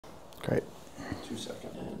Great. 2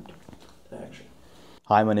 seconds and action.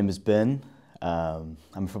 Hi, my name is Ben.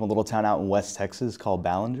 I'm from a little town out in West Texas called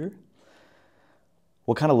Ballinger.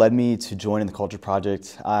 What kind of led me to joining the Culture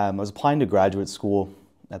Project? I was applying to graduate school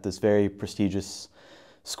at this very prestigious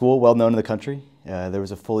school, well known in the country. There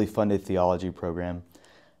was a fully funded theology program,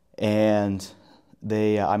 and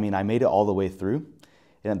I made it all the way through,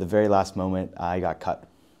 and at the very last moment, I got cut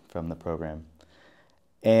from the program.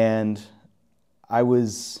 And I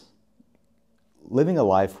was living a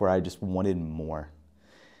life where I just wanted more.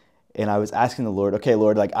 And I was asking the Lord, okay,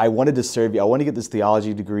 Lord, I wanted to serve you. I want to get this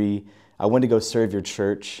theology degree. I want to go serve your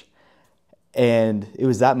church. And it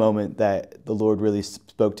was that moment that the Lord really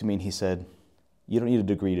spoke to me, and he said, you don't need a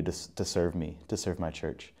degree to serve me, to serve my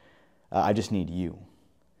church. I just need you.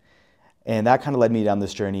 And that kind of led me down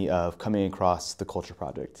this journey of coming across the Culture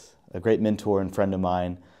Project. A great mentor and friend of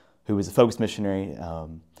mine who was a focused missionary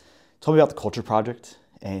told me about the Culture Project,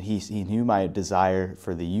 and he knew my desire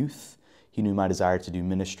for the youth. He knew my desire to do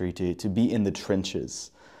ministry, to be in the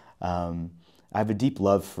trenches. I have a deep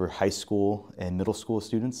love for high school and middle school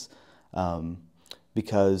students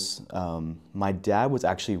because my dad was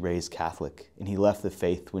actually raised Catholic, and he left the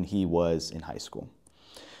faith when he was in high school.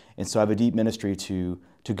 And so I have a deep ministry to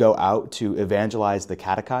go out to evangelize the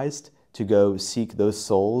catechized, to go seek those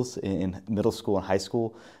souls in middle school and high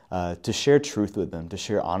school, to share truth with them, to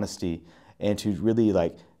share honesty, and to really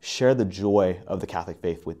share the joy of the Catholic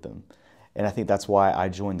faith with them. And I think that's why I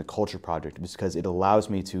joined the Culture Project, because it allows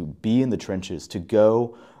me to be in the trenches, to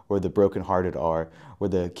go where the brokenhearted are, where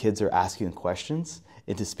the kids are asking questions,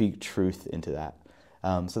 and to speak truth into that.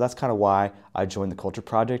 So that's kind of why I joined the Culture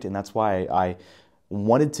Project, and that's why I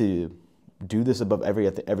wanted to do this above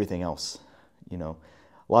everything else. You know,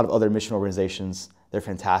 a lot of other mission organizations, they're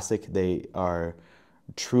fantastic. They are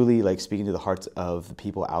truly speaking to the hearts of the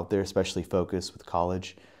people out there, especially focused with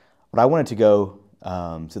college. But I wanted to go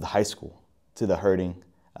to the high school, to the hurting,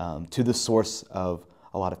 to the source of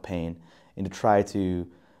a lot of pain, and to try to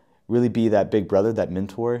really be that big brother, that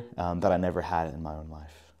mentor that I never had in my own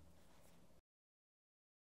life.